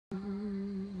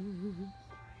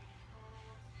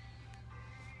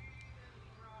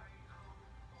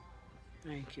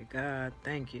Thank you, God.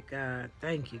 Thank you, God.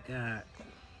 Thank you, God.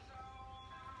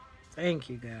 Thank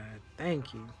you, God.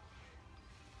 Thank you.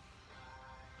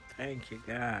 Thank you,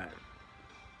 God.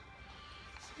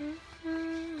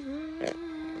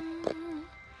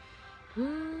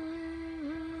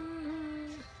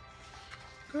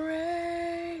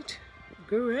 Great,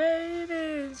 great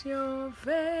is your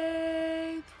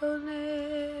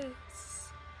faithfulness.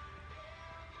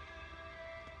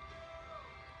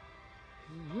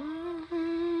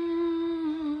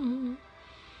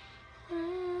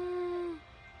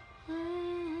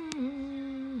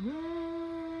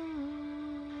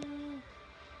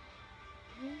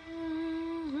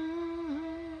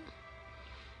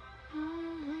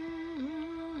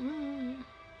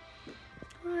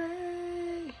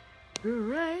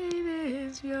 Great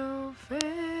is your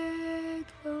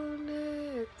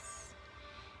faithfulness.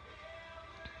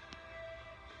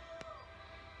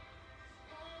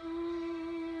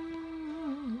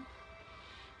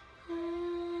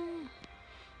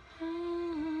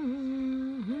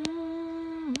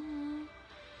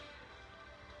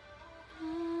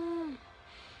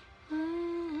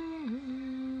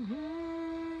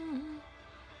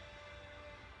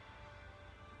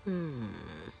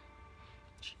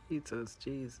 Jesus,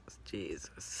 Jesus,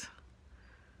 Jesus.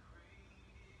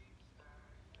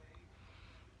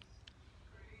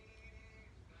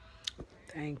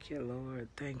 Thank you, Lord.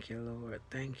 Thank you, Lord.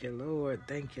 Thank you, Lord.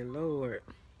 Thank you, Lord.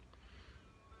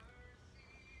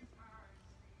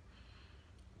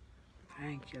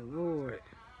 Thank you, Lord.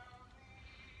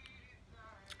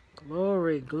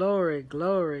 Glory, glory,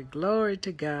 glory, glory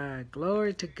to God.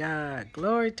 Glory to God.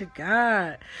 Glory to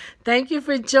God. Thank you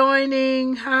for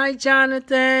joining. Hi,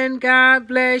 Jonathan. God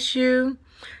bless you.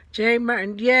 Jay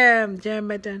Martin, Jay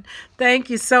Martin.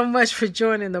 Thank you so much for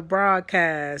joining the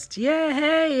broadcast. Yeah,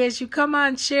 hey, as you come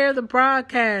on, share the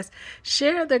broadcast.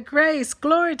 Share the grace.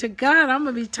 Glory to God. I'm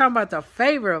going to be talking about the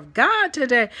favor of God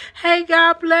today. Hey,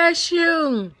 God bless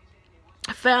you.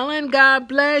 Fallon, God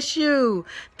bless you.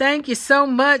 Thank you so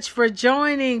much for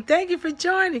joining. Thank you for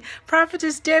joining.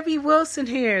 Prophetess Debbie Wilson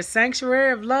here,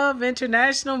 Sanctuary of Love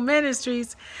International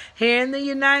Ministries here in the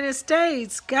United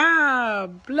States.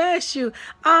 God bless you.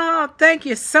 Oh, thank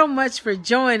you so much for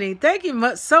joining. Thank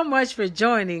you so much for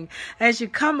joining. As you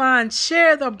come on,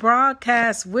 share the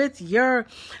broadcast with your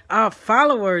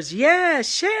followers. Yeah,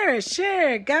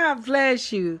 share. God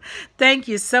bless you. Thank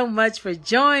you so much for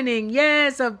joining.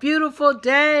 Yes, a beautiful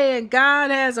day, and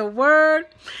God has a word.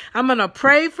 I'm going to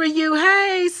pray for you.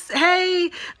 Hey,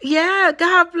 yeah,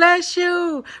 God bless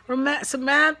you.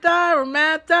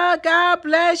 Samantha, God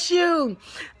bless you.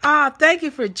 Thank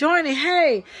you for joining.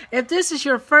 Hey, if this is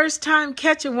your first time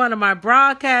catching one of my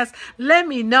broadcasts, let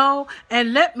me know,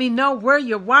 and let me know where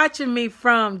you're watching me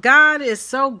from. God is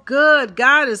so good.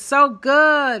 God is so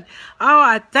good. Oh,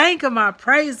 I thank him. I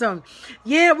praise him.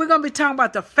 Yeah, we're going to be talking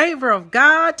about the favor of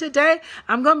God today.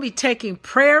 I'm going to be taking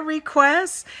prayer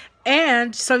requests,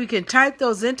 and so you can type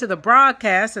those into the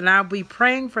broadcast, and I'll be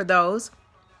praying for those.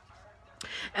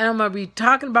 And I'm going to be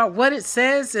talking about what it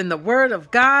says in the Word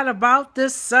of God about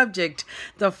this subject,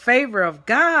 the favor of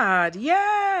God.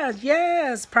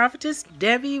 Yes, Prophetess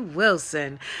Debbie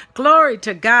Wilson. Glory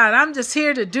to God. I'm just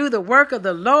here to do the work of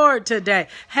the Lord today.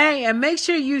 Hey, and make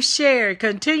sure you share.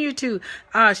 Continue to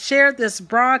share this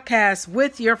broadcast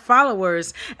with your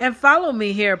followers. And follow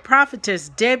me here, Prophetess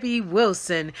Debbie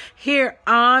Wilson, here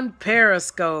on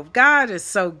Periscope. God is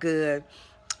so good.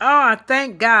 Oh, I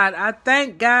thank God. I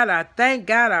thank God. I thank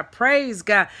God. I praise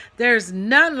God. There's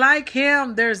none like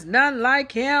him. There's none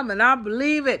like him. And I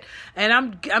believe it.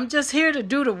 And I'm just here to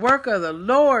do the work of the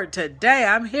Lord today.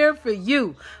 I'm here for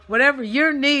you. Whatever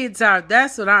your needs are,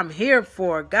 that's what I'm here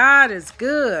for. God is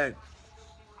good.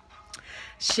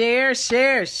 Share,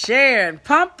 and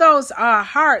pump those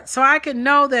hearts so I can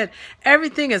know that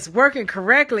everything is working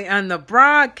correctly on the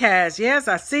broadcast. Yes,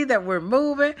 I see that we're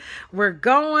moving, we're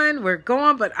going,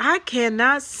 but I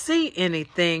cannot see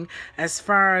anything as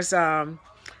far as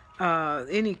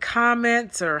any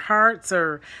comments or hearts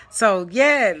or so.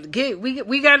 Yeah,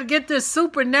 we got to get this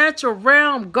supernatural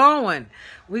realm going.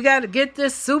 We got to get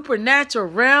this supernatural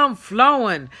realm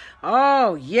flowing.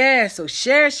 Oh, yeah. So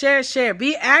share.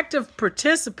 Be active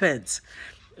participants.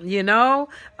 You know,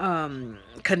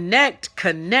 connect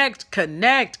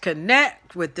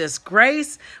with this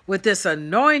grace, with this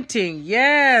anointing.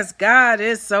 Yes, God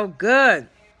is so good.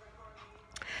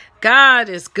 God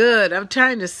is good. I'm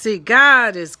trying to see.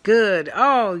 God is good.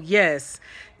 Oh, yes.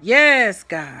 Yes,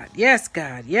 God. Yes,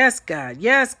 God. Yes, God.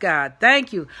 Yes, God.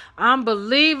 Thank you. I'm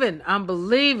believing.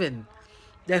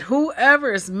 that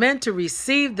whoever is meant to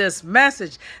receive this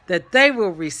message, that they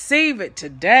will receive it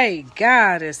today.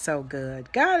 God is so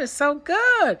good. God is so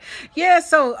good. Yeah,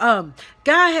 so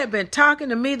God had been talking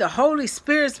to me. The Holy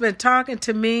Spirit's been talking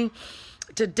to me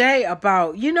today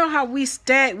about, how we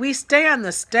stay on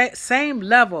the same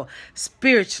level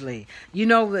spiritually,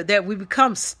 that we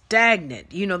become stagnant.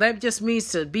 That just means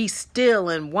to be still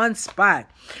in one spot,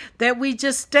 that we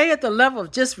just stay at the level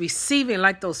of just receiving,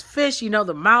 like those fish,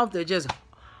 the mouth, they're just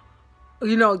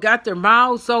got their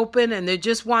mouths open and they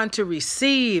just want to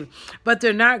receive, but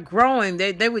they're not growing.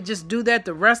 They would just do that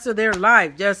the rest of their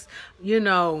life, just,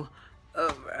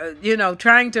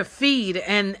 trying to feed.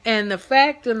 And the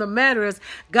fact of the matter is,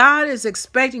 God is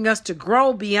expecting us to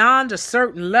grow beyond a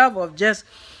certain level of just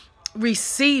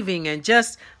receiving and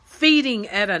just feeding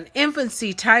at an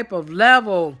infancy type of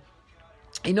level,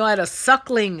 at a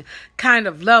suckling kind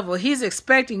of level. He's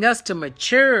expecting us to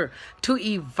mature, to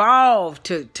evolve,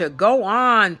 to go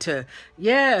on,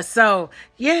 So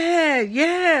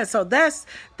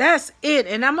that's it.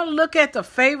 And I'm going to look at the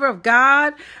favor of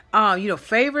God.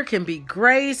 Favor can be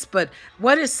grace, but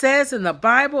what it says in the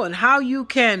Bible and how you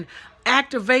can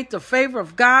activate the favor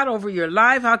of God over your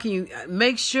life. How can you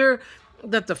make sure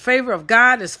that the favor of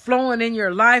God is flowing in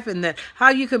your life, and that how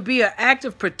you can be an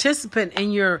active participant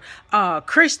in your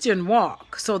Christian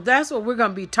walk. So that's what we're going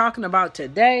to be talking about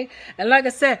today. And like I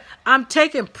said, I'm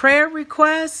taking prayer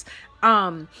requests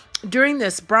during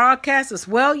this broadcast as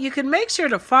well. You can make sure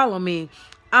to follow me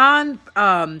on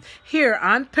here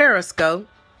on Periscope.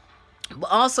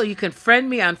 Also, you can friend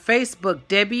me on Facebook,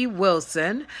 Debbie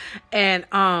Wilson, and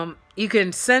you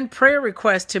can send prayer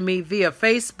requests to me via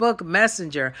Facebook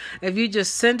Messenger. If you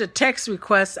just send a text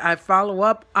request, I follow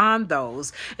up on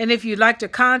those. And if you'd like to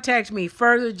contact me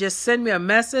further, just send me a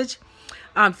message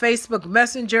on Facebook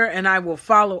Messenger and I will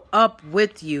follow up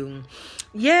with you.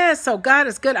 Yeah, so God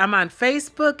is good. I'm on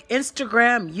Facebook,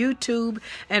 Instagram, YouTube,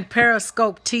 and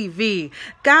Periscope TV.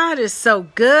 God is so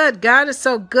good. God is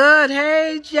so good.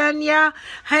 Hey, Janya.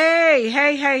 Hey.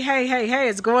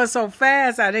 It's going so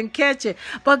fast. I didn't catch it.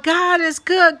 But God is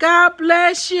good. God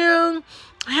bless you.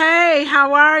 Hey,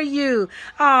 how are you?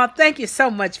 Oh, thank you so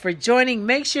much for joining.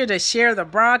 Make sure to share the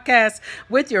broadcast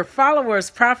with your followers.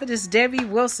 Prophetess Debbie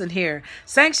Wilson here.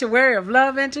 Sanctuary of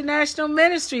Love International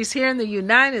Ministries here in the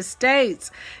United States.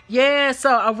 Yeah,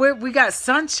 so we got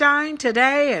sunshine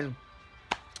today and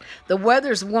the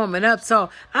weather's warming up. So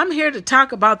I'm here to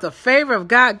talk about the favor of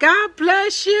God. God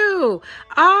bless you.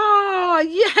 Oh,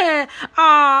 yeah.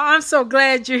 Oh, I'm so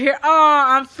glad you're here. Oh,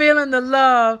 I'm feeling the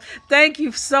love. Thank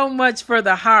you so much for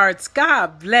the hearts.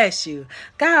 God bless you.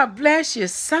 God bless you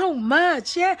so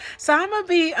much. Yeah. So I'm going to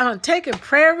be taking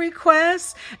prayer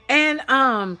requests and,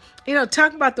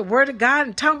 talking about the word of God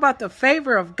and talking about the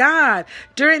favor of God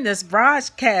during this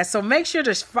broadcast. So make sure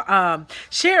to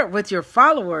share it with your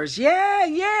followers.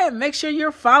 Yeah. Make sure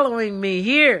you're following me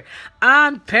here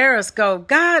on Periscope.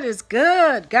 God is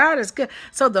good. God is good.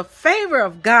 So the favor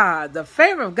of God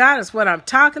is what I'm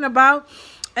talking about.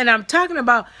 And I'm talking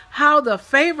about how the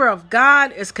favor of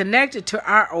God is connected to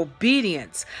our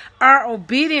obedience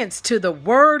to the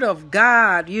word of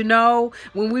God.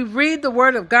 When we read the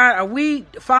word of God, are we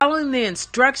following the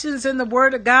instructions in the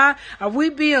word of God? Are we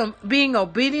being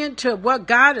obedient to what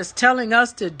God is telling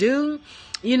us to do?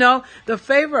 The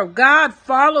favor of God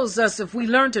follows us if we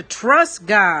learn to trust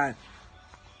God.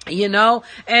 By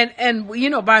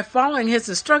following his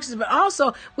instructions, but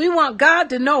also we want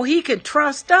God to know he can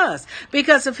trust us,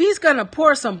 because if he's going to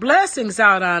pour some blessings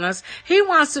out on us, he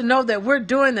wants to know that we're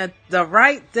doing the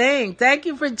right thing. Thank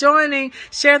you for joining.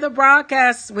 Share the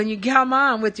broadcast when you come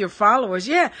on with your followers.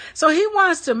 Yeah. So he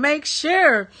wants to make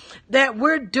sure that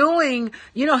we're doing,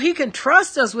 he can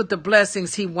trust us with the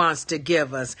blessings he wants to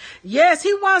give us. Yes.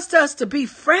 He wants us to be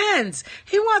friends.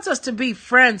 He wants us to be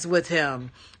friends with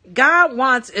him.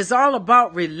 God is all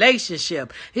about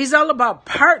relationship. He's all about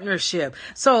partnership.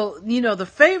 So, the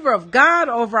favor of God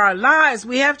over our lives,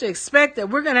 we have to expect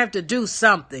that we're going to have to do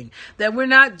something, that we're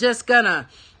not just going to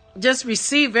just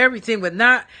receive everything with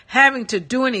not having to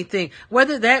do anything,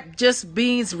 whether that just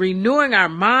means renewing our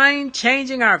mind,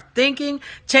 changing our thinking,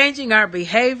 changing our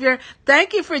behavior.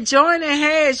 Thank you for joining.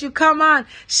 Hey, as you come on,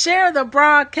 share the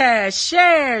broadcast,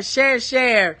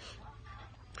 share.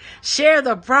 Share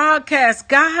the broadcast.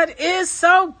 God is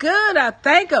so good. I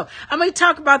thank him. I'm going to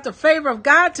talk about the favor of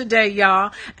God today,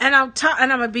 y'all. And I'm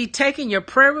going to be taking your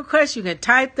prayer requests. You can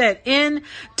type that in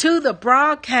to the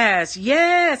broadcast.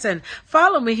 Yes. And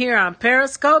follow me here on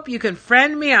Periscope. You can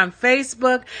friend me on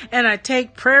Facebook, and I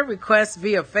take prayer requests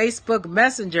via Facebook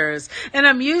messengers. And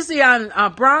I'm usually on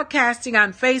broadcasting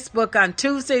on Facebook on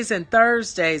Tuesdays and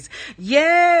Thursdays.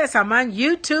 Yes. I'm on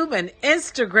YouTube and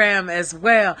Instagram as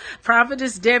well.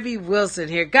 Prophetess Debbie Wilson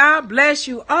here. God bless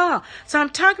you all. So I'm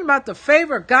talking about the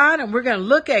favor of God, and we're going to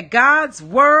look at God's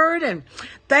word. And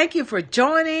thank you for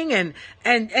joining.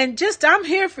 And just, I'm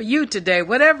here for you today,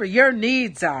 whatever your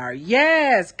needs are.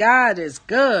 Yes, God is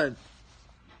good.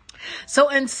 So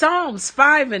in Psalms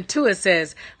 5:2, it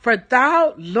says, "For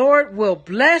thou, Lord, will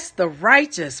bless the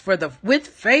righteous, with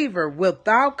favor wilt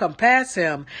thou compass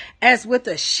him as with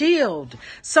a shield."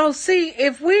 So see,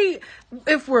 if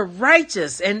we're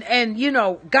righteous and you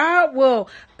know, God will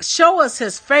show us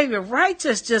his favor.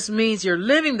 Righteous just means you're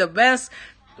living the best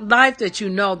life that you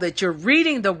know, that you're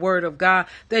reading the word of God,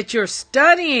 that you're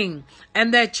studying,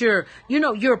 and that you're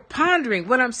pondering.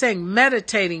 What I'm saying,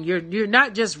 meditating. You're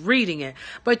not just reading it,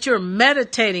 but you're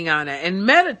meditating on it. And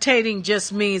meditating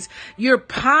just means you're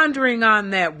pondering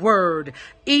on that word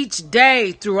each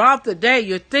day. Throughout the day,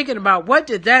 you're thinking about, what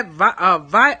did that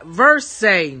verse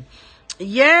say?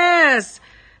 Yes.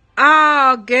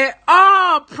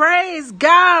 Praise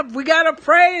God. We got a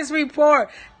praise report.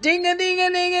 Ding a ding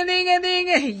a ding a ding a ding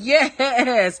a.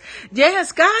 Yes.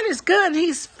 Yes, God is good.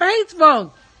 He's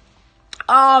faithful.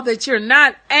 Oh, that you're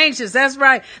not anxious. That's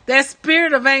right. That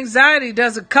spirit of anxiety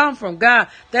doesn't come from God.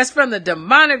 That's from the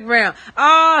demonic realm.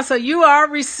 Oh, so you are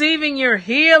receiving your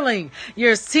healing.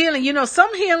 Your healing. You know,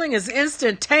 some healing is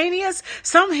instantaneous.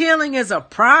 Some healing is a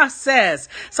process.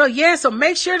 So so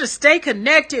make sure to stay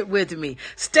connected with me.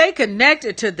 Stay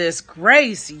connected to this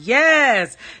grace.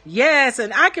 Yes. Yes.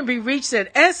 And I can be reached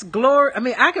at at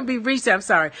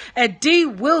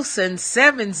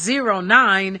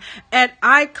dwilson709 at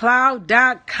iCloud.com.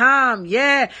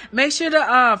 Yeah. Make sure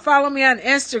to follow me on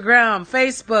Instagram,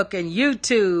 Facebook, and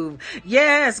YouTube.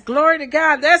 Yes. Glory to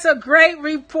God. That's a great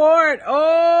report.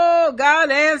 Oh, God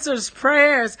answers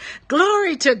prayers.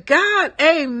 Glory to God.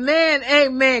 Amen.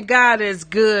 Amen. God is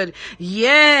good.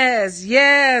 Yes.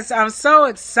 Yes. I'm so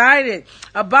excited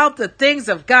about the things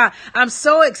of God. I'm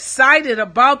so excited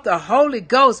about the Holy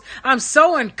Ghost. I'm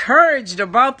so encouraged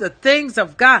about the things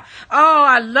of God. Oh,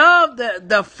 I love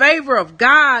the favor of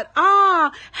God.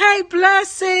 Oh, hey,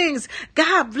 blessings.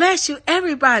 God bless you,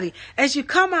 everybody. As you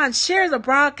come on, share the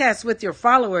broadcast with your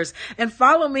followers, and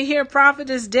follow me here,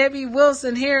 Prophetess Debbie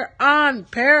Wilson, here on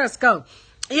Periscope.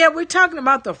 Yeah, we're talking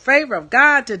about the favor of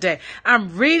God today.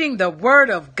 I'm reading the word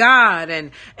of God,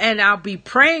 and I'll be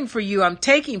praying for you. I'm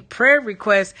taking prayer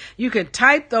requests. You can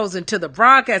type those into the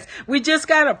broadcast. We just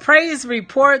got a praise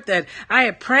report that I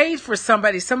had prayed for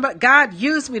somebody. God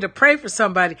used me to pray for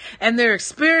somebody, and they're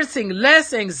experiencing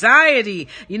less anxiety.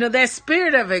 You know, that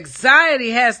spirit of anxiety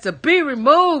has to be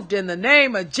removed in the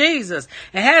name of Jesus.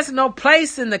 It has no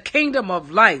place in the kingdom of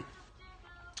light.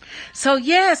 So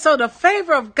so the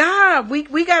favor of God,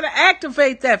 we got to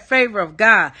activate that favor of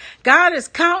God. God is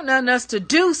counting on us to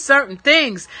do certain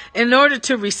things in order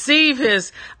to receive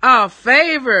his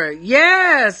favor.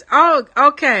 Yes. Oh,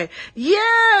 okay.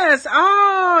 Yes.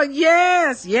 Oh,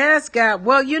 yes. Yes, God.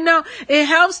 Well, you know, it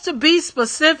helps to be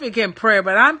specific in prayer,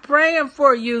 but I'm praying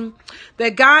for you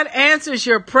that God answers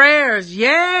your prayers.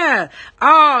 Yeah.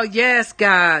 Oh, yes,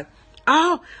 God.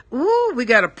 Oh, we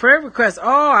got a prayer request.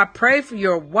 Oh, I pray for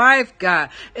your wife, God.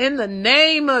 In the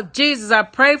name of Jesus, I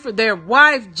pray for their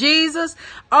wife, Jesus.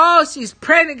 Oh, she's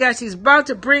pregnant, God. She's about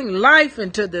to bring life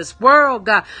into this world,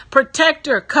 God. Protect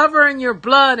her, cover in your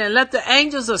blood, and let the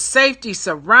angels of safety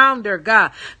surround her,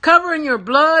 God. Cover in your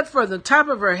blood from the top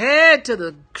of her head to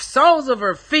the soles of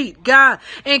her feet, God.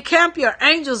 Encamp your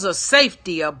angels of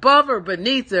safety above her,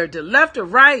 beneath her, to left or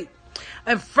right,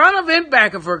 in front of and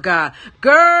back of her, God.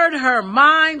 Gird her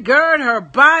mind, gird her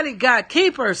body, God.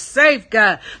 Keep her safe,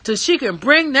 God, till she can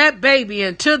bring that baby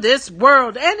into this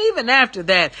world. And even after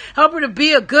that, help her to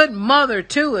be a good mother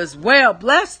too as well.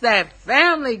 Bless that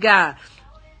family, God.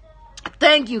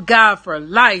 Thank you, God, for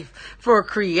life, for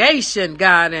creation,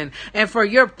 God, and for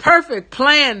your perfect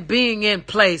plan being in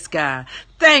place, God.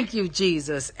 Thank you,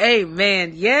 Jesus.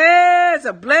 Amen. Yes,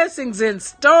 a blessing's in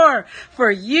store for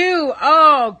you.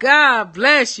 Oh, God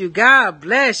bless you. God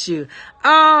bless you.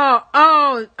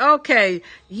 Oh, okay.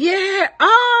 Yeah.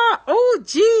 Oh,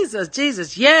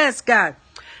 Jesus. Yes, God.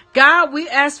 God, we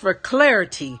ask for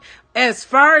clarity as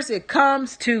far as it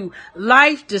comes to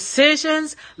life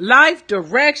decisions, life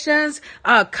directions,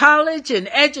 college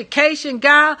and education,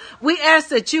 God, we ask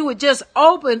that you would just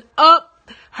open up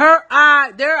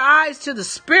their eyes to the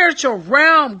spiritual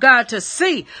realm, God, to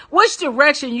see which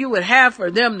direction you would have for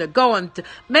them to go and to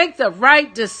make the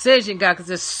right decision, God, because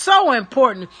it's so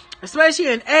important, especially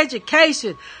in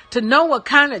education, to know what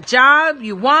kind of job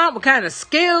you want, what kind of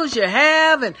skills you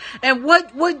have, and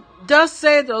what thus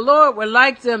say the Lord would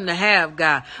like them to have,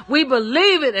 God. We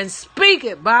believe it and speak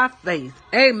it by faith.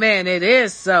 Amen. It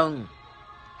is so.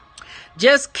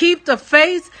 Just keep the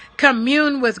faith,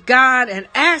 commune with God, and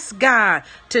ask God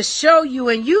to show you.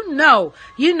 And you know,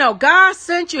 God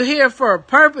sent you here for a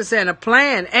purpose and a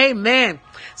plan. Amen.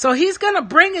 So he's going to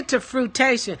bring it to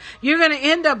fruition. You're going to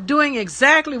end up doing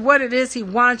exactly what it is he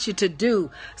wants you to do.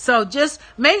 So just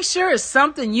make sure it's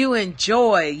something you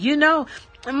enjoy.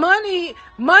 Money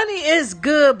is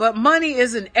good, but money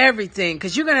isn't everything,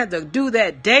 because you're going to have to do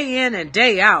that day in and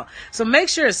day out. So make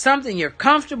sure it's something you're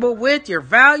comfortable with, your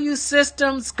value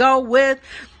systems go with,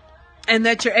 and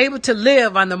that you're able to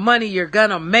live on the money you're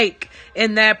going to make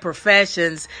in that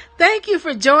professions. Thank you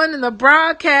for joining the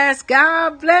broadcast.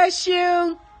 God bless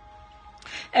you.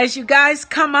 As you guys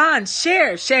come on,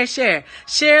 share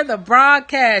the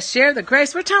broadcast, share the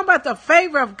grace. We're talking about the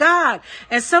favor of God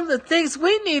and some of the things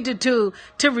we need to do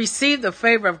to receive the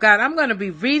favor of God. I'm going to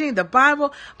be reading the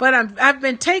Bible, but I've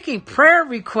been taking prayer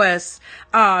requests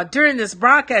during this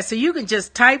broadcast, so you can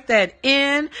just type that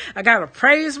in. I got a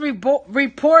praise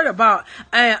report about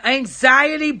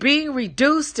anxiety being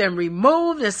reduced and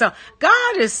removed, and so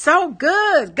God is so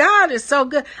good. God is so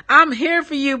good. I'm here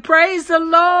for you. Praise the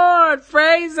Lord.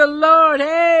 Praise the Lord.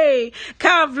 Hey,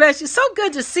 God bless you. So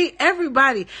good to see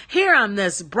everybody here on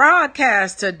this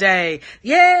broadcast today.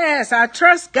 Yes, I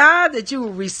trust God that you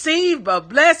will receive a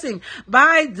blessing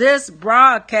by this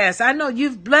broadcast. I know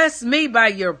you've blessed me by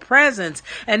your presence.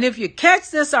 And if you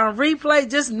catch this on replay,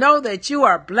 just know that you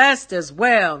are blessed as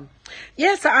well.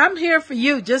 Yes, I'm here for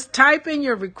you. Just type in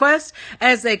your requests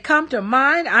as they come to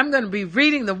mind. I'm going to be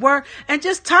reading the word and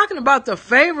just talking about the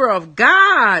favor of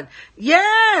God.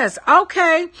 Yes.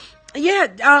 Okay. Yeah,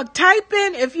 type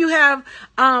in if you have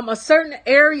a certain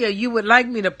area you would like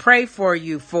me to pray for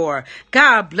you for.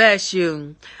 God bless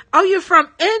you. Oh, you're from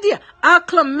India.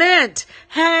 Clement.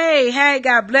 Hey,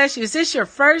 God bless you. Is this your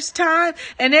first time?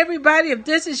 And everybody, if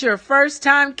this is your first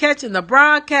time catching the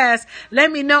broadcast, let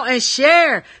me know and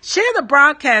share the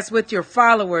broadcast with your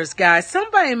followers, guys.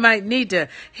 Somebody might need to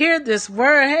hear this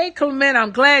word. Hey, Clement,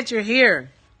 I'm glad you're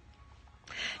here.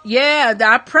 Yeah,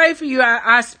 I pray for you.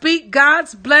 I speak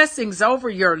God's blessings over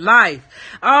your life.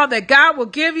 Oh, that God will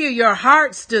give you your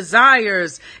heart's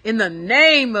desires in the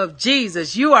name of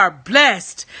Jesus. You are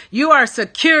blessed. You are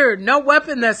secured. No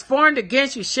weapon that's formed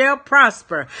against you shall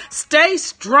prosper. Stay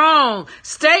strong.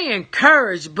 Stay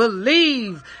encouraged.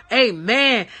 Believe.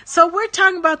 Amen. So we're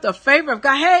talking about the favor of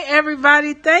God. Hey,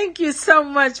 everybody. Thank you so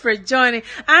much for joining.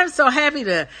 I'm so happy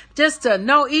to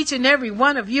know each and every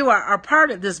one of you are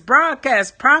part of this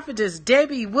broadcast. Prophetess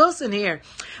Debbie Wilson here.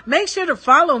 Make sure to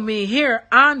follow me here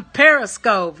on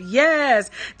Periscope. Yes,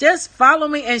 just follow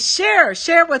me and share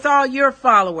with all your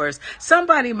followers.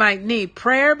 Somebody might need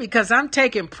prayer because I'm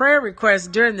taking prayer requests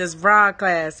during this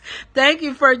broadcast. Thank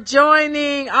you for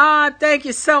joining. Thank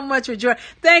you so much for joining.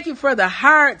 Thank you for the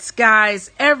hearts,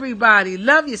 guys. Everybody,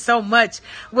 love you so much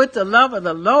with the love of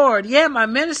the Lord. Yeah, my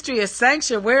ministry is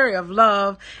Sanctuary of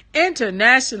Love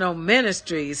International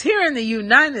Ministries here in the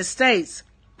United States.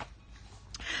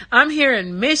 I'm here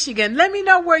in Michigan. Let me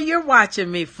know where you're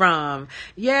watching me from.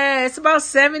 Yeah, it's about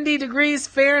 70 degrees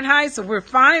Fahrenheit, so we're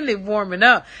finally warming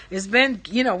up. It's been,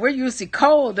 we're usually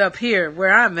cold up here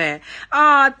where I'm at.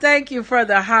 Thank you for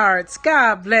the hearts.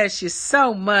 God bless you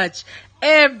so much,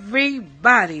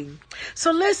 everybody.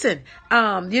 So listen,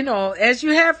 as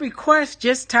you have requests,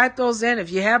 just type those in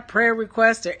if you have prayer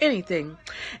requests or anything.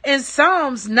 In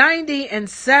Psalms 90 and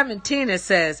 17, it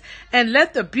says, "And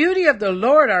let the beauty of the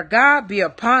Lord our God be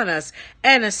upon us,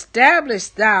 and establish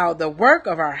thou the work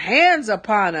of our hands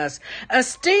upon us.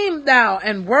 Esteem thou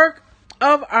and work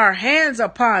of our hands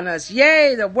upon us.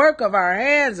 Yea, the work of our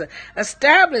hands,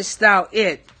 establish thou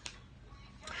it."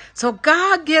 So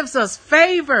God gives us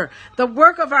favor, the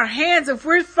work of our hands, if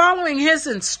we're following his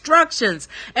instructions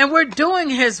and we're doing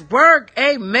his work.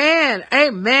 Amen.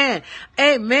 Amen.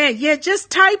 Amen. Yeah, just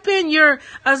type in your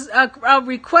a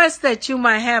request that you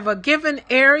might have, a given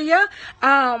area.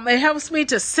 It helps me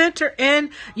to center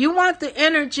in. You want the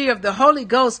energy of the Holy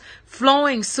Ghost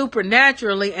flowing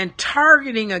supernaturally and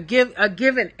targeting a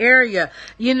given area,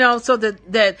 so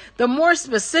that the more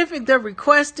specific the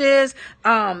request is,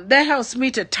 that helps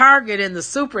me to target in the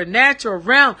supernatural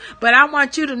realm. But I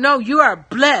want you to know you are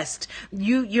blessed.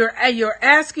 You're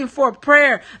asking for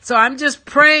prayer. So I'm just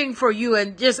praying for you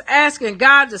and just asking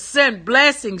God to send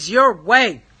blessings your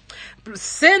way.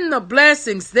 Send the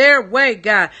blessings their way,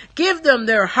 God. Give them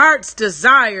their heart's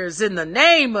desires in the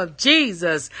name of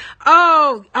Jesus.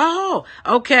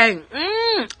 Okay.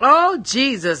 Oh,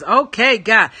 Jesus. Okay,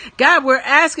 God. God, we're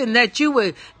asking that you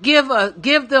would give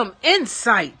them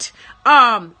insight,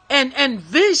 and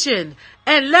vision,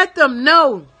 and let them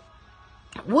know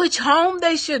which home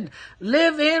they should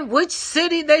live in, which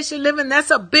city they should live in.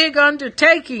 That's a big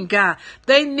undertaking, God.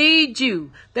 They need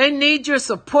you. They need your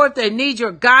support. They need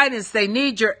your guidance. They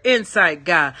need your insight,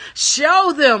 God.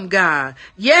 Show them, God.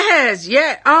 Yes,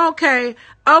 yeah.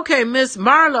 Okay, Miss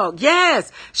Marlowe.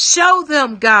 Yes. Show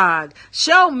them, God.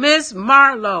 Show Miss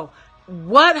Marlowe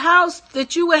what house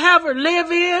that you would have her live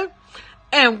in.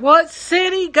 And what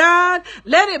city, God?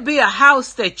 Let it be a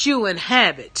house that you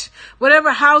inhabit.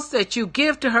 Whatever house that you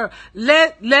give to her,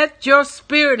 let your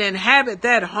spirit inhabit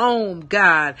that home,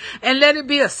 God. And let it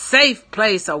be a safe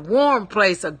place, a warm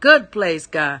place, a good place,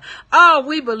 God. Oh,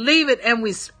 we believe it and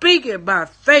we speak it by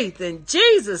faith in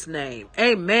Jesus' name.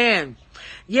 Amen.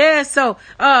 Yeah, so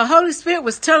Holy Spirit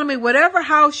was telling me whatever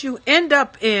house you end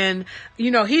up in,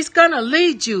 he's going to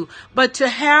lead you. But to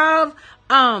have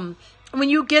when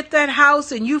you get that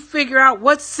house and you figure out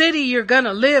what city you're going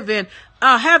to live in,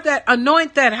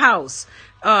 anoint that house.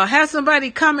 Have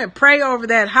somebody come and pray over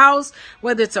that house,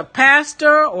 whether it's a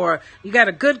pastor or you got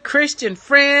a good Christian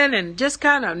friend, and just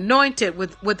kind of anoint it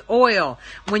with oil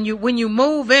when you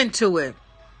move into it.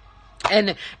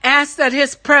 And ask that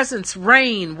his presence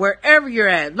reign wherever you're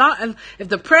at. If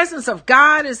the presence of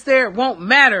God is there, it won't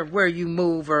matter where you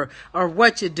move or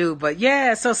what you do. But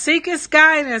yeah, so seek his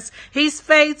guidance. He's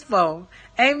faithful.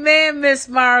 Amen, Miss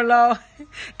Marlowe.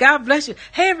 God bless you.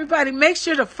 Hey, everybody, make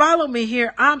sure to follow me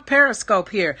here on Periscope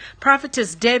here.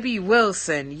 Prophetess Debbie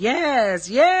Wilson. Yes.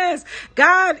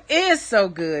 God is so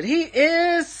good. He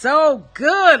is so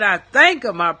good. I thank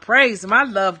him. I praise him. I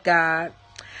love God.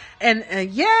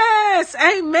 And yes,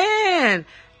 amen.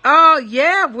 Oh,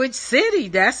 yeah, which city?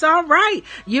 That's all right.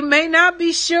 You may not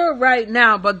be sure right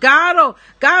now, but God'll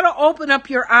open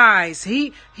up your eyes.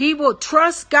 He will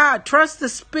trust God, trust the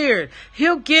Spirit.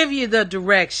 He'll give you the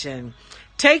direction.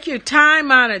 Take your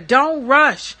time on it. Don't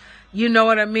rush. You know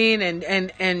what I mean?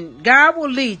 And God will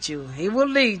lead you. He will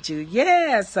lead you.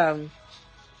 Yes.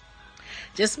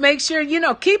 Just make sure,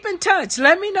 keep in touch.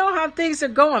 Let me know how things are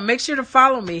going. Make sure to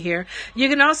follow me here. You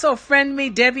can also friend me,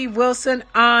 Debbie Wilson,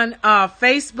 on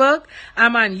Facebook.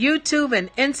 I'm on YouTube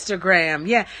and Instagram.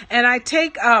 Yeah. And I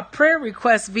take prayer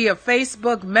requests via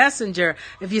Facebook Messenger.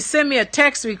 If you send me a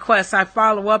text request, I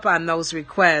follow up on those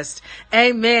requests.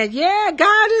 Amen. Yeah,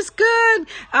 God is good.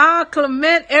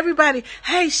 Clement, everybody.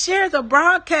 Hey, share the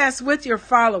broadcast with your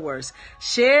followers.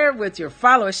 Share with your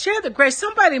followers. Share the grace.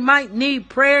 Somebody might need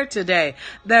prayer today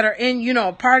that are in,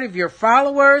 part of your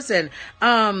followers. And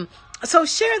so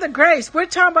share the grace. We're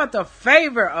talking about the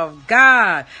favor of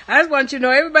God. I just want you to know,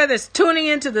 everybody that's tuning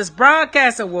into this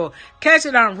broadcast and will catch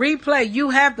it on replay, you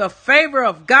have the favor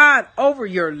of God over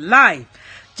your life.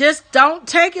 Just don't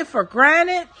take it for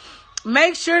granted.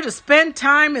 Make sure to spend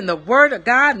time in the Word of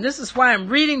God. And this is why I'm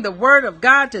reading the Word of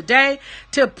God today,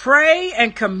 to pray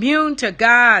and commune to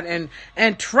God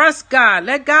and trust God.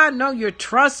 Let God know you're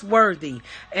trustworthy.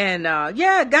 And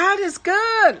God is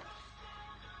good.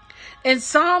 In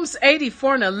Psalms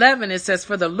 84:11, it says,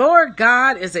 "For the Lord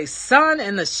God is a sun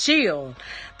and a shield.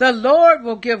 The Lord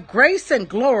will give grace and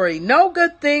glory. No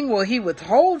good thing will he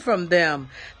withhold from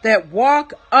them that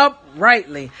walk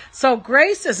uprightly." So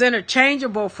grace is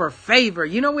interchangeable for favor.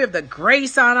 We have the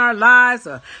grace on our lives.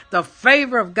 The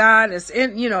favor of God is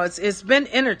it's been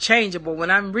interchangeable when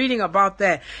I'm reading about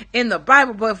that in the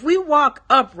Bible. But if we walk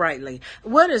uprightly,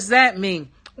 what does that mean?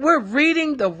 We're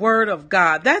reading the Word of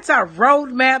God. That's our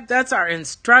roadmap. That's our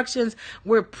instructions.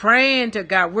 We're praying to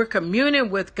God. We're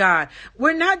communing with God.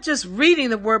 We're not just reading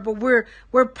the Word, but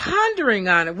we're pondering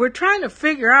on it. We're trying to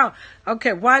figure out,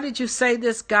 okay, why did you say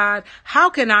this, God?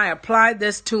 How can I apply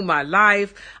this to my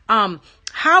life?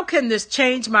 How can this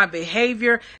change my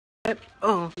behavior?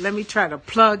 Let me try to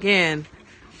plug in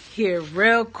here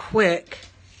real quick.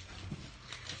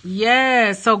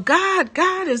 Yeah, so God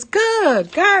is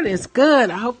good. God is good.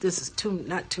 I hope this is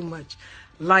not too much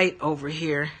light over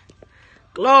here.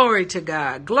 Glory to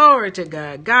God. Glory to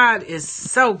God. God is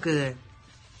so good.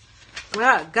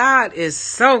 Well, God is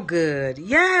so good.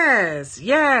 Yes.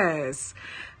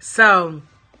 So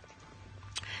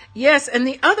Yes, and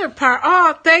the other part,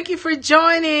 oh, thank you for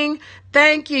joining.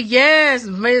 Thank you. Yes,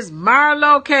 Ms.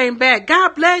 Marlowe came back.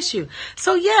 God bless you.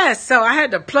 So yes, so I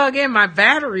had to plug in. My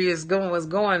battery was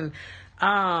going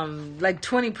like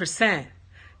 20%.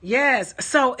 Yes.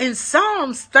 So in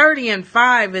Psalms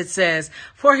 30:5, it says,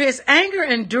 "For his anger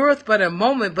endureth but a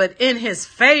moment, but in his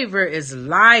favor is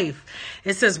life."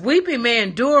 It says, "Weeping may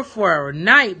endure for a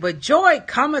night, but joy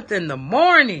cometh in the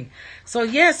morning." So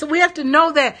yes, so we have to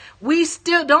know that we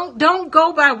still don't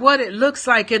go by what it looks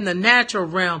like in the natural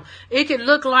realm. It could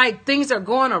look like things are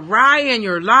going awry in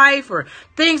your life, or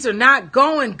things are not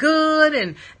going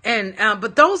good,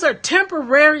 but those are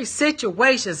temporary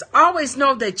situations. Always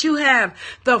know that you have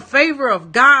the favor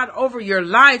of God over your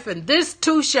life, and this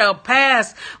too shall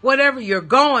pass. Whatever you're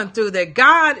going through, that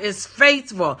God is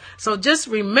faithful. So just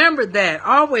remember that.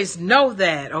 Always know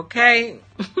that. Okay.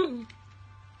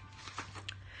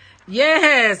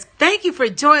 Yes, thank you for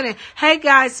joining. Hey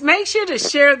guys, make sure to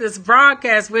share this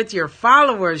broadcast with your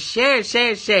followers. Share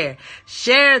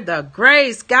the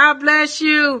grace. God bless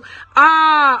you.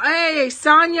 Hey,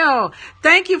 Sonia,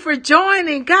 thank you for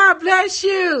joining. God bless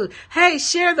you. Hey,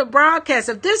 share the broadcast.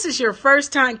 If this is your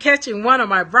first time catching one of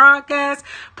my broadcasts,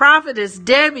 Prophetess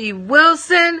Debbie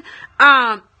Wilson,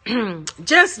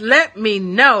 just let me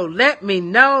know.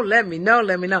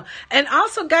 And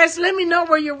also, guys, let me know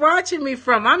where you're watching me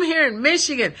from. I'm here in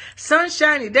Michigan.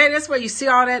 Sunshiny day. That's where you see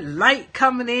all that light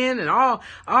coming in and all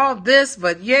this.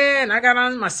 But yeah, and I got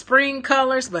on my spring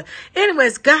colors. But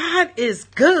anyways, God is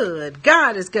good.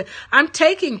 God is good. I'm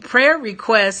taking prayer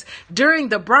requests during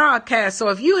the broadcast. So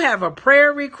if you have a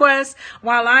prayer request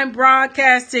while I'm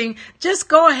broadcasting, just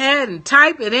go ahead and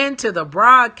type it into the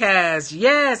broadcast.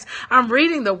 Yes, I'm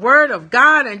reading the Word of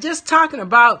God and just talking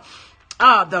about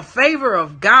the favor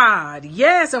of God.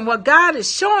 Yes, and what God is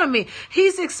showing me,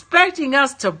 he's expecting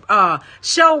us to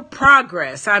show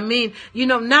progress. I mean,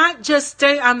 not just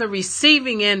stay on the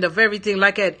receiving end of everything,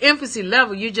 like at infancy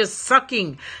level, you're just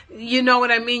sucking. You know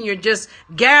what I mean? You're just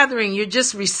gathering, you're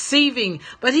just receiving.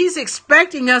 But he's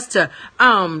expecting us to,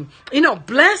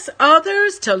 bless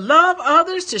others, to love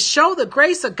others, to show the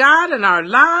grace of God in our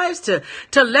lives, to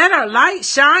let our light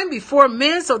shine before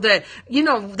men so that,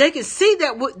 they can see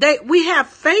that we have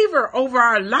favor over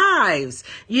our lives.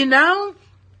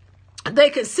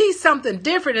 They can see something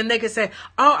different and they can say,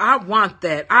 "Oh, I want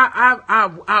that.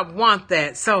 I want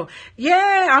that." So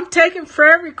yeah, I'm taking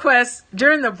prayer requests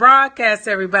during the broadcast,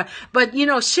 everybody. But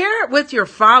share it with your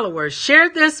followers. Share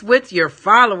this with your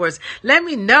followers. Let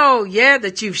me know,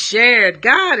 that you've shared.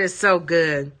 God is so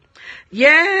good.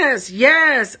 Yes.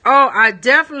 Oh, I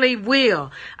definitely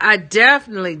will. I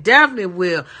definitely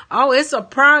will. Oh, it's a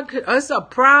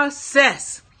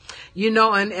process.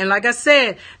 And like I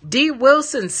said,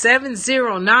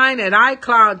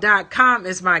 dwilson709@icloud.com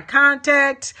is my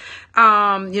contact.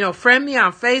 Friend me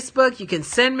on Facebook. You can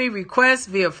send me requests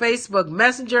via Facebook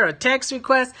Messenger or text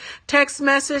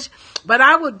message. But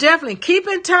I will definitely keep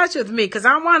in touch with me because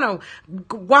I want to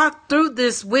walk through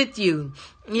this with you.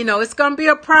 It's going to be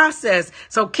a process.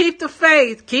 So keep the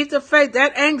faith.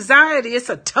 That anxiety, it's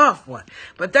a tough one,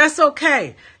 but that's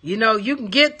okay. You can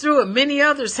get through it. Many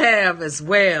others have as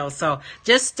well. So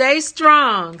just stay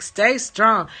strong,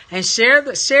 and share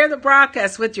the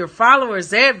broadcast with your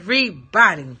followers,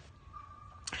 everybody.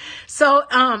 So,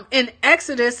 in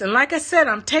Exodus, and like I said,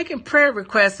 I'm taking prayer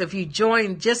requests if you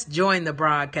just join the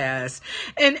broadcast.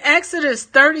 In Exodus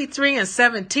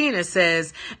 33:17, it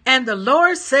says, "And the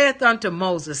Lord saith unto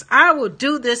Moses, I will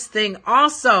do this thing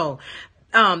also,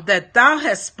 that thou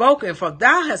hast spoken, for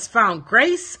thou hast found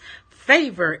grace,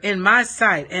 favor in my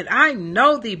sight, and I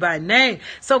know thee by name."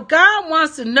 So God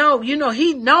wants to know,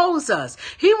 he knows us.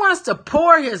 He wants to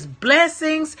pour his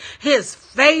blessings, his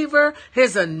favor,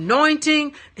 his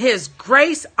anointing, his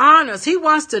grace on us. He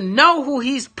wants to know who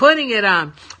he's putting it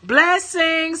on.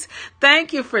 Blessings.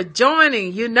 Thank you for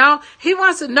joining. He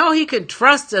wants to know he can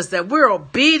trust us, that we're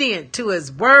obedient to his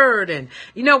word, and,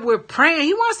 we're praying.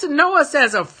 He wants to know us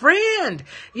as a friend,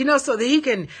 so that he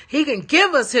can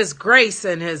give us his grace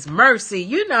and his mercy,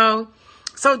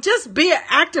 So just be an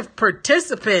active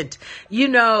participant,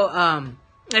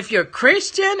 If you're a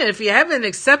Christian, if you haven't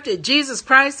accepted Jesus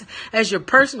Christ as your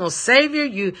personal Savior,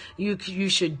 you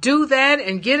should do that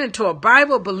and get into a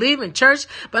Bible-believing church.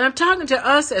 But I'm talking to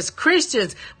us as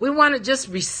Christians. We want to just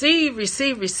receive.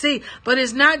 But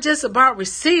it's not just about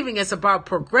receiving. It's about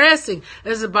progressing.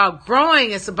 It's about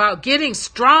growing. It's about getting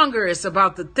stronger. It's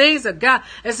about the things of God.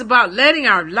 It's about letting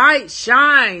our light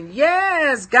shine.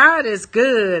 Yes, God is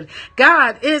good.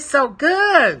 God is so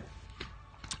good.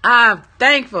 I'm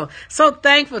thankful, so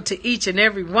thankful to each and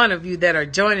every one of you that are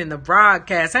joining the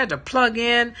broadcast. I had to plug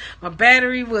in. My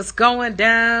battery was going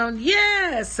down.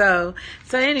 Yeah. So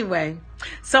anyway,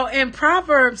 so in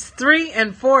Proverbs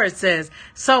 3:4, it says,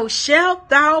 so shalt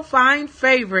thou find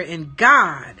favor in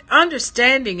God,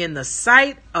 understanding in the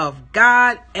sight of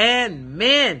God and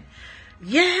men.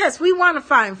 Yes, we want to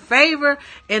find favor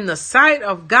in the sight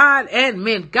of God and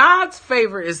men. God's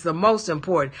favor is the most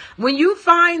important. When you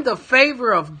find the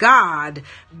favor of God,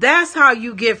 that's how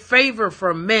you get favor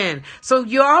from men. So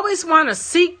you always want to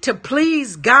seek to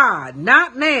please God,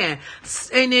 not man.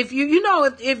 And if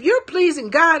if you're pleasing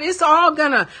God, it's all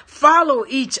going to follow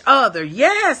each other.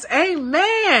 Yes,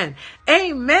 amen.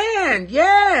 Amen.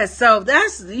 Yes. So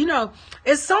that's,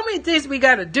 it's so many things we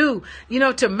got to do,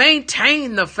 to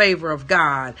maintain the favor of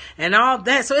God and all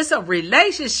that. So it's a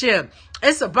relationship.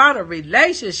 It's about a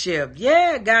relationship.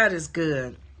 Yeah, God is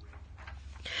good.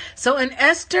 So in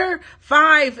Esther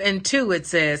 5:2, it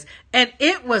says, and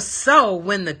it was so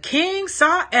when the king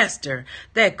saw Esther,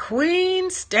 that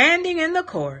queen standing in the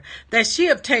court, that she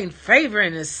obtained favor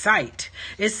in his sight.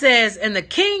 It says, and the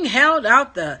king held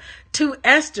out to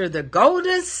Esther the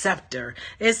golden scepter,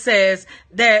 it says,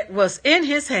 that was in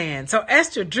his hand. So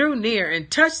Esther drew near and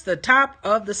touched the top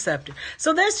of the scepter.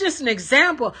 So that's just an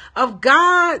example of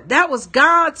God. That was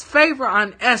God's favor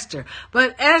on Esther.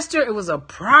 But Esther, it was a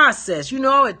process.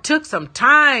 It took some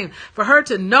time for her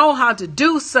to know how to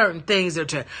do certain things, or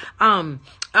to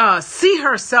see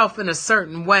herself in a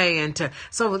certain way,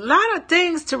 so a lot of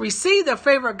things to receive the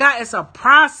favor of God. It's a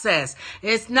process.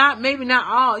 It's maybe not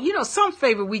all, some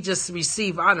favor we just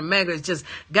receive automatically. It's just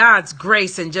God's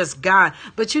grace and just God.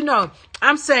 But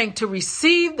I'm saying to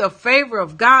receive the favor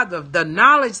of God, the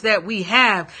knowledge that we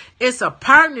have, it's a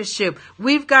partnership.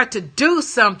 We've got to do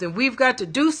something. We've got to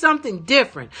do something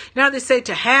different. Now they say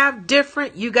to have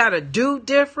different, you got to do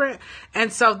different.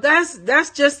 And so that's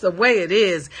just the way it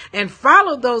is. And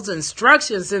follow those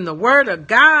instructions in the word of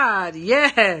God.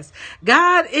 Yes,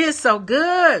 God is so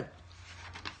good.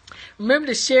 Remember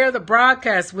to share the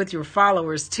broadcast with your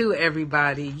followers too,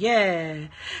 everybody. Yeah.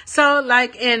 So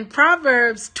like in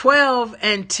Proverbs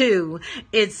 12:2,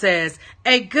 it says,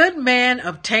 a good man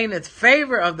obtaineth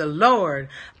favor of the Lord,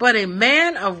 but a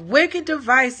man of wicked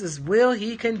devices will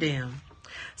he condemn.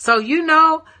 So,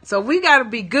 so we got to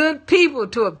be good people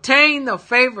to obtain the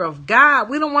favor of God.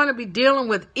 We don't want to be dealing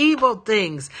with evil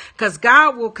things, because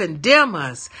God will condemn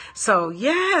us. So,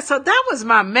 so that was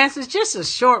my message, just a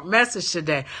short message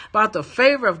today about the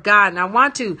favor of God. And I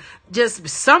want to just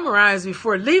summarize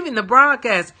before leaving the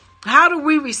broadcast. How do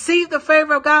we receive the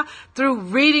favor of God? Through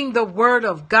reading the word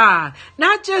of God.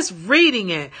 Not just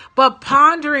reading it, but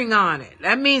pondering on it.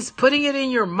 That means putting it in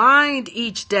your mind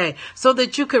each day so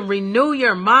that you can renew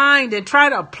your mind and try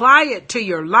to apply it to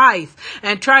your life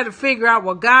and try to figure out,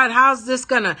 well, God, how's this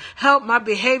going to help my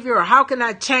behavior? Or how can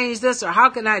I change this? Or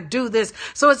how can I do this?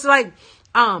 So it's like,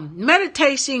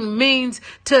 meditation means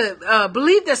to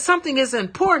believe that something is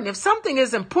important. If something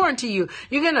is important to you,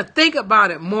 you're going to think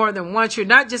about it more than once. You're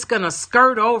not just going to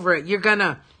skirt over it. You're going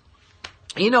to,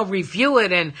 review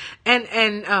it and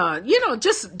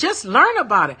just learn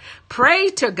about it. Pray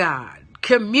to God.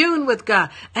 Commune with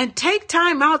God, and take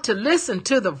time out to listen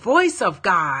to the voice of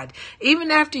God.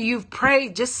 Even after you've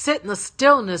prayed, just sit in the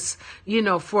stillness,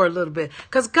 for a little bit,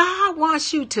 because God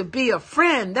wants you to be a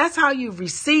friend. That's how you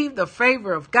receive the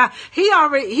favor of God.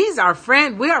 He's our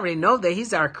friend. We already know that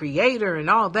he's our creator and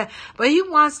all that, but he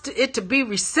wants it to be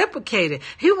reciprocated.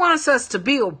 He wants us to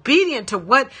be obedient to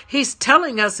what he's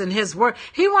telling us in his word.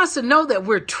 He wants to know that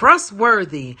we're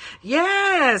trustworthy.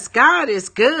 Yes, God is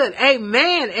good.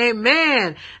 Amen. Amen.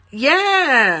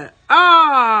 Yeah.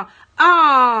 Oh,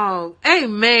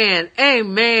 amen.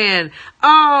 Amen.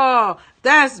 Oh,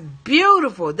 that's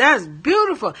beautiful. That's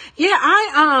beautiful. Yeah,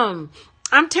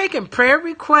 I'm taking prayer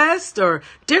requests or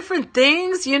different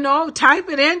things, type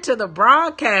it into the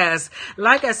broadcast.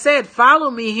 Like I said, follow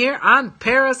me here on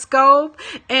Periscope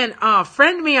and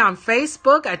friend me on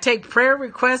Facebook. I take prayer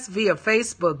requests via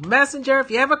Facebook Messenger.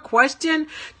 If you have a question,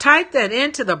 type that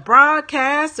into the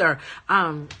broadcast, or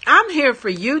I'm here for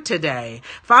you today.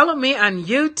 Follow me on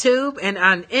YouTube and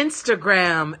on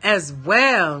Instagram as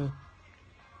well.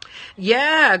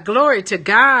 Yeah, glory to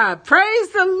God. Praise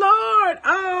the Lord.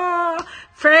 Oh,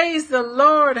 Praise the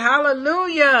Lord.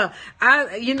 Hallelujah.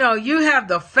 You have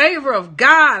the favor of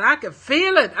God. I can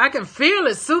feel it. I can feel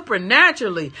it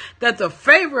supernaturally that the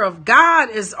favor of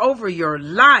God is over your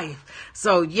life.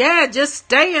 So yeah, just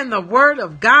stay in the word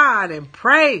of God and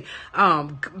pray.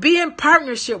 Be in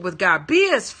partnership with God. Be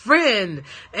his friend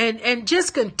and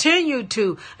just continue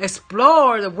to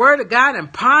explore the word of God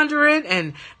and ponder it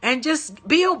and just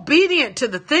be obedient to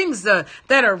the things that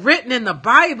are written in the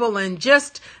Bible and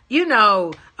just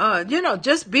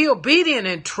just be obedient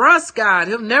and trust God.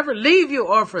 He'll never leave you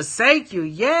or forsake you.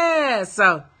 Yeah.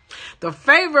 So the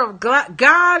favor of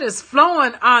God is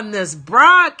flowing on this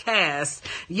broadcast.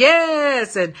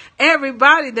 Yes. And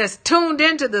everybody that's tuned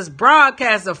into this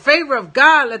broadcast, the favor of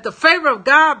God, let the favor of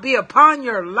God be upon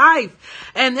your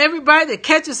life. And everybody that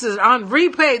catches it on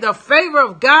replay, the favor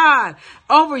of God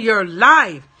over your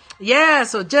life. Yeah.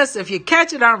 So just if you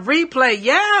catch it on replay,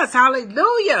 yes.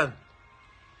 Hallelujah.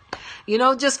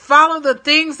 Just follow the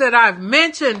things that I've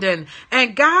mentioned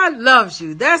and God loves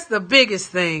you. That's the biggest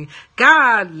thing.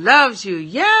 God loves you.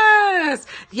 Yes.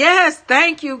 Yes.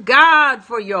 Thank you, God,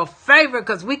 for your favor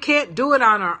because we can't do it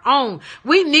on our own.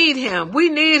 We need him. We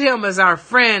need him as our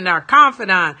friend, our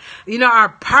confidant, our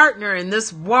partner in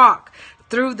this walk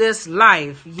through this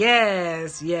life.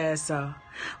 Yes. Yes.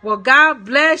 Well, God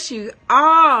bless you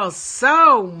all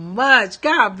so much.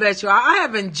 God bless you all. I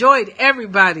have enjoyed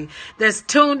everybody that's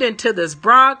tuned into this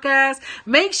broadcast.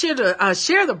 Make sure to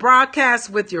share the broadcast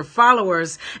with your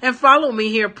followers and follow me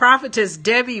here, Prophetess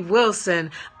Debbie Wilson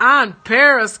on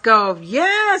Periscope.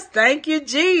 Yes. Thank you,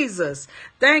 Jesus.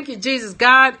 Thank you, Jesus.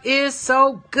 God is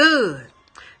so good.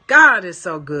 God is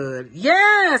so good.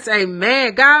 Yes.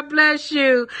 Amen. God bless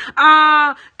you.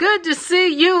 Good to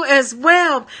see you as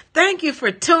well. Thank you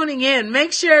for tuning in.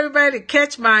 Make sure everybody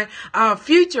catch my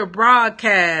future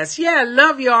broadcast. Yeah. I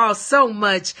love you all so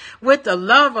much with the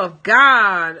love of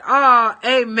God. Oh,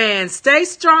 amen. Stay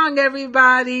strong,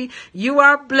 everybody. You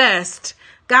are blessed.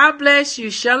 God bless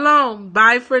you. Shalom.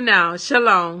 Bye for now.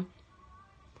 Shalom.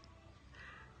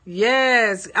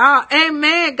 Yes. Oh,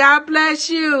 amen. God bless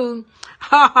you.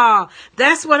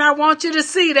 That's what I want you to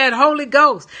see, that Holy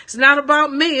Ghost. It's not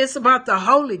about me. It's about the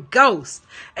Holy Ghost.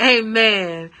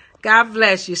 Amen. God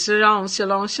bless you. Shalom,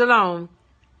 shalom, shalom.